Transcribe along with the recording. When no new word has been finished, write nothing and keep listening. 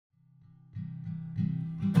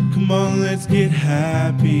Come on, let's get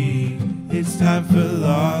happy. It's time for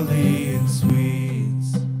Lolli and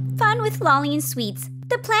Sweets. Fun with Lolli and Sweets,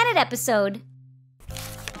 the planet episode.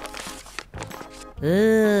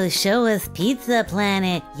 Ooh, show us Pizza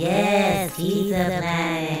Planet. Yes, Pizza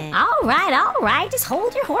Planet. All right. Just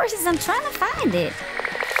hold your horses. I'm trying to find it.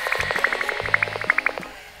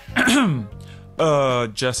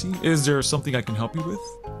 Jesse, is there something I can help you with?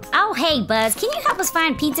 Oh, hey, Buzz. Can you help us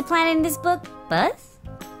find Pizza Planet in this book? Buzz?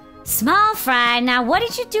 Small fry. Now, what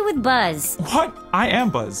did you do with Buzz? What? I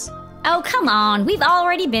am Buzz. Oh, come on. We've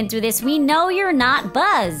already been through this. We know you're not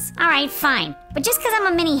Buzz. All right, fine. But just because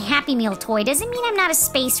I'm a mini Happy Meal toy doesn't mean I'm not a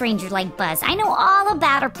space ranger like Buzz. I know all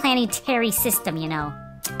about our planetary system, you know.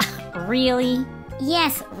 Really?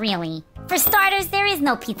 Yes, really. For starters, there is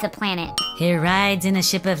no Pizza Planet. He rides in a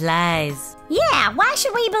ship of lies. Yeah, why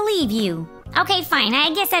should we believe you? Okay, fine.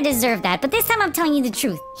 I guess I deserve that. But this time I'm telling you the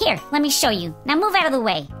truth. Here, let me show you. Now move out of the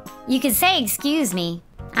way. You can say excuse me.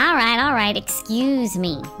 All right, excuse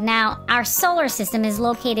me. Now, our solar system is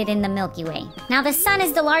located in the Milky Way. Now, the sun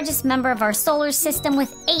is the largest member of our solar system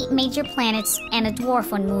with 8 major planets and a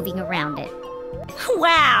dwarf one moving around it.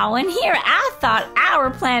 Wow, and here I thought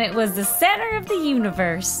our planet was the center of the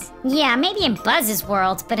universe. Yeah, maybe in Buzz's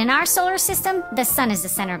world, but in our solar system, the sun is the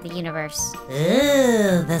center of the universe.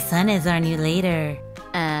 Ooh, the sun is our new leader.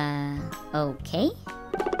 Okay.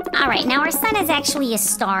 Alright, now our sun is actually a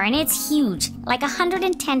star, and it's huge, like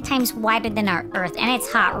 110 times wider than our Earth, and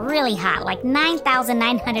it's hot, really hot, like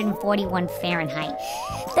 9,941 Fahrenheit.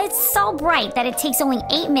 That's so bright that it takes only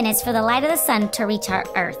 8 minutes for the light of the sun to reach our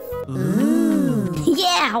Earth. Ooh.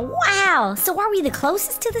 Yeah, wow! So are we the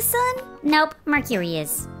closest to the sun? Nope, Mercury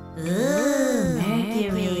is. Ooh,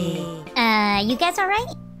 Mercury. You guys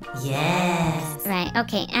alright? Yes. Right,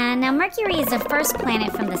 okay, now Mercury is the first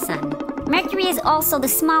planet from the sun. Mercury is also the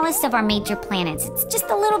smallest of our major planets. It's just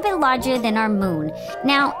a little bit larger than our moon.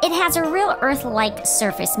 Now, it has a real Earth-like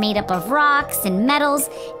surface made up of rocks and metals,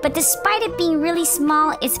 but despite it being really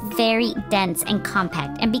small, it's very dense and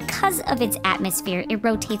compact. And because of its atmosphere, it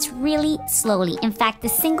rotates really slowly. In fact, a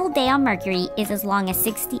single day on Mercury is as long as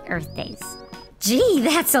 60 Earth days. Gee,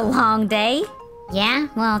 that's a long day. Yeah?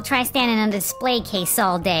 Well, try standing on a display case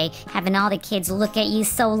all day, having all the kids look at you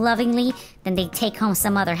so lovingly, then they take home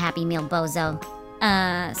some other Happy Meal bozo.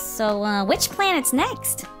 So which planet's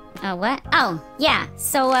next? What? Oh, yeah,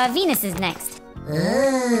 so Venus is next.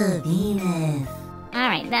 Ooh, Venus.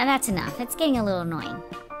 Alright, that's enough. It's getting a little annoying.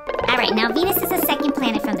 Alright, now Venus is the second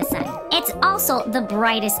planet from the sun. It's also the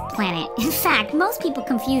brightest planet. In fact, most people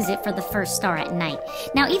confuse it for the first star at night.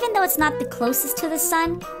 Now, even though it's not the closest to the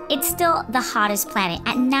sun, it's still the hottest planet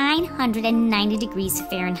at 990 degrees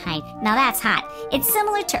Fahrenheit. Now that's hot. It's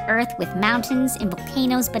similar to Earth with mountains and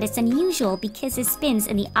volcanoes, but it's unusual because it spins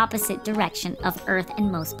in the opposite direction of Earth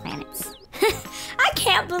and most planets. I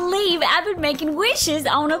can't believe I've been making wishes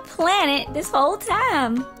on a planet this whole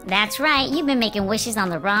time. That's right, you've been making wishes on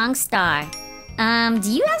the wrong star.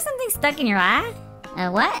 Do you have something stuck in your eye?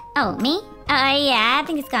 What? Oh, me? Yeah, I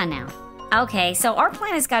think it's gone now. Okay, so our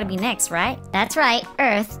planet's gotta be next, right? That's right,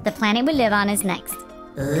 Earth, the planet we live on, is next.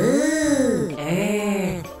 Ooh,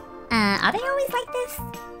 Earth. Are they always like this?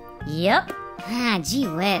 Yep. Gee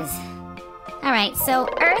whiz. Alright, so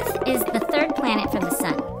Earth is the third planet from the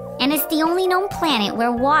sun. And it's the only known planet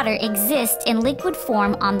where water exists in liquid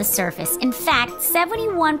form on the surface. In fact,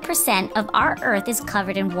 71% of our Earth is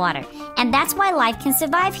covered in water. And that's why life can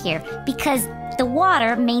survive here, because the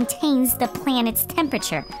water maintains the planet's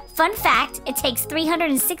temperature. Fun fact, it takes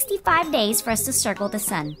 365 days for us to circle the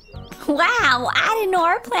sun. Wow, I didn't know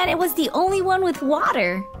our planet was the only one with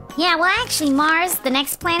water. Yeah, well actually Mars, the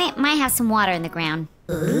next planet, might have some water in the ground.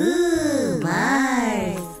 Ooh,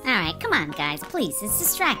 Mars. Alright, come on guys, please, it's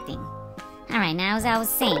distracting. Alright, now as I was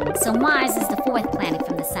saying, so Mars is the fourth planet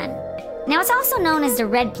from the sun. Now it's also known as the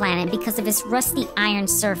red planet because of its rusty iron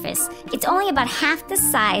surface. It's only about half the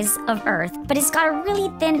size of Earth, but it's got a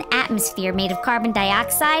really thin atmosphere made of carbon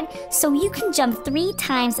dioxide, so you can jump 3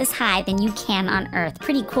 times as high than you can on Earth.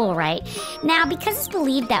 Pretty cool, right? Now, because it's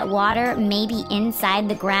believed that water may be inside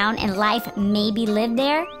the ground and life may be lived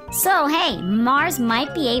there, so hey, Mars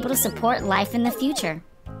might be able to support life in the future.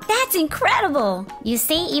 That's incredible! You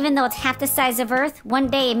see, even though it's half the size of Earth, one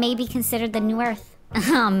day it may be considered the new Earth.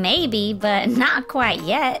 Maybe, but not quite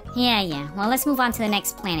yet. Yeah. Well, let's move on to the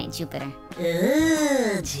next planet, Jupiter.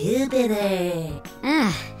 Ooh, Jupiter.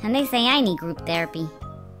 And they say I need group therapy.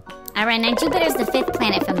 All right, now Jupiter's the 5th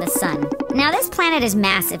planet from the sun. Now this planet is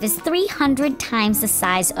massive. It's 300 times the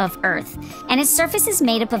size of Earth, and its surface is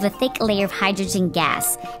made up of a thick layer of hydrogen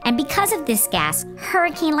gas. And because of this gas,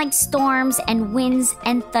 hurricane-like storms and winds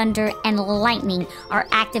and thunder and lightning are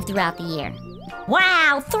active throughout the year.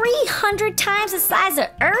 Wow, 300 times the size of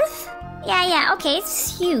Earth? Yeah, okay,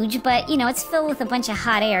 it's huge, but, it's filled with a bunch of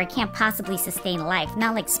hot air. It can't possibly sustain life,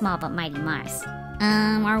 not like small but mighty Mars.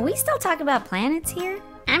 Are we still talking about planets here?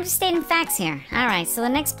 I'm just stating facts here. Alright, so the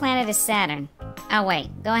next planet is Saturn. Oh, wait.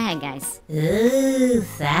 Go ahead, guys. Ooh,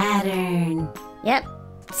 Saturn. Yep,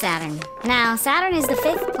 Saturn. Now, Saturn is the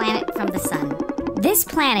 5th planet from the sun. This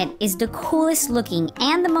planet is the coolest looking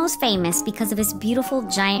and the most famous because of its beautiful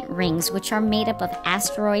giant rings, which are made up of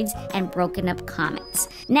asteroids and broken up comets.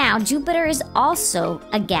 Now, Jupiter is also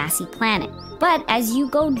a gassy planet, but as you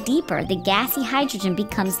go deeper, the gassy hydrogen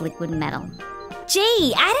becomes liquid metal.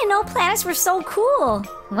 Gee, I didn't know planets were so cool.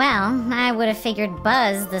 Well, I would have figured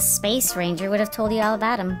Buzz, the space ranger, would have told you all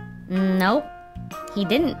about him. Nope, he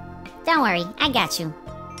didn't. Don't worry, I got you.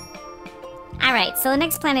 Alright, so the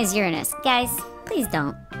next planet is Uranus. Guys, please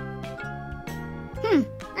don't.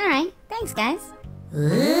 Alright, thanks guys.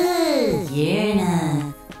 Ooh,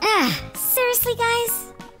 Uranus. Seriously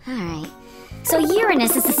guys? Alright. So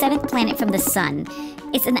Uranus is the 7th planet from the sun.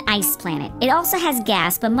 It's an ice planet. It also has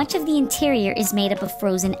gas, but much of the interior is made up of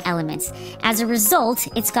frozen elements. As a result,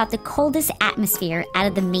 it's got the coldest atmosphere out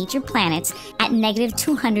of the major planets at negative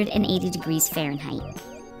 280 degrees Fahrenheit.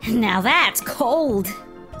 Now that's cold!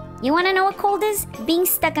 You wanna know what cold is? Being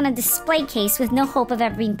stuck on a display case with no hope of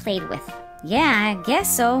ever being played with. Yeah, I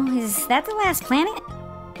guess so. Is that the last planet?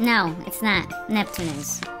 No, it's not. Neptune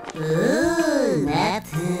is. Ooh,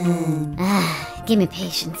 Neptune. Give me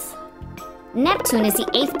patience. Neptune is the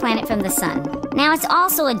 8th planet from the sun. Now it's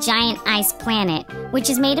also a giant ice planet, which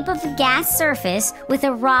is made up of a gas surface with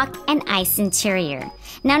a rock and ice interior.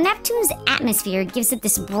 Now Neptune's atmosphere gives it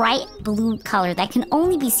this bright blue color that can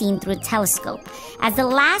only be seen through a telescope, as the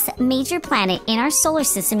last major planet in our solar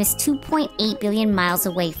system is 2.8 billion miles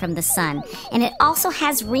away from the sun, and it also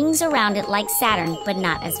has rings around it like Saturn, but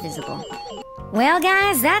not as visible. Well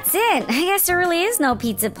guys, that's it. I guess there really is no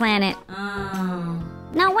pizza planet.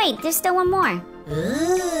 No, wait, there's still one more.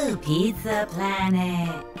 Ooh, pizza planet.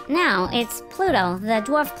 No, it's Pluto, the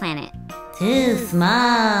dwarf planet. Too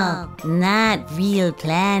small. Not real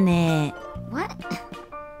planet. What?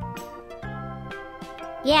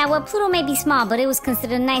 Yeah, well, Pluto may be small, but it was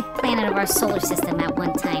considered the 9th planet of our solar system at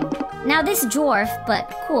one time. Now, this dwarf,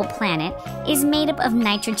 but cool planet, is made up of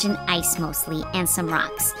nitrogen ice mostly, and some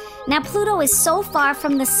rocks. Now, Pluto is so far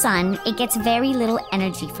from the sun, it gets very little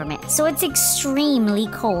energy from it, so it's extremely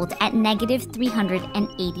cold at negative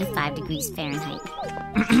 385 degrees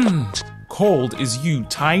Fahrenheit. Cold is you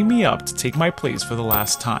tying me up to take my place for the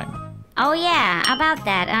last time. Oh yeah, about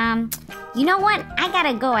that, you know what? I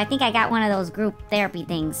gotta go. I think I got one of those group therapy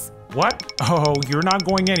things. What? Oh, you're not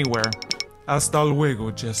going anywhere. Hasta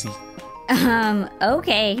luego, Jessie.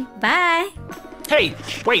 Okay, bye. Hey,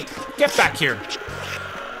 wait, get back here.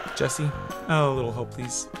 Jessie, a little help,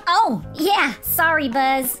 please. Oh, yeah, sorry,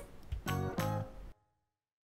 Buzz.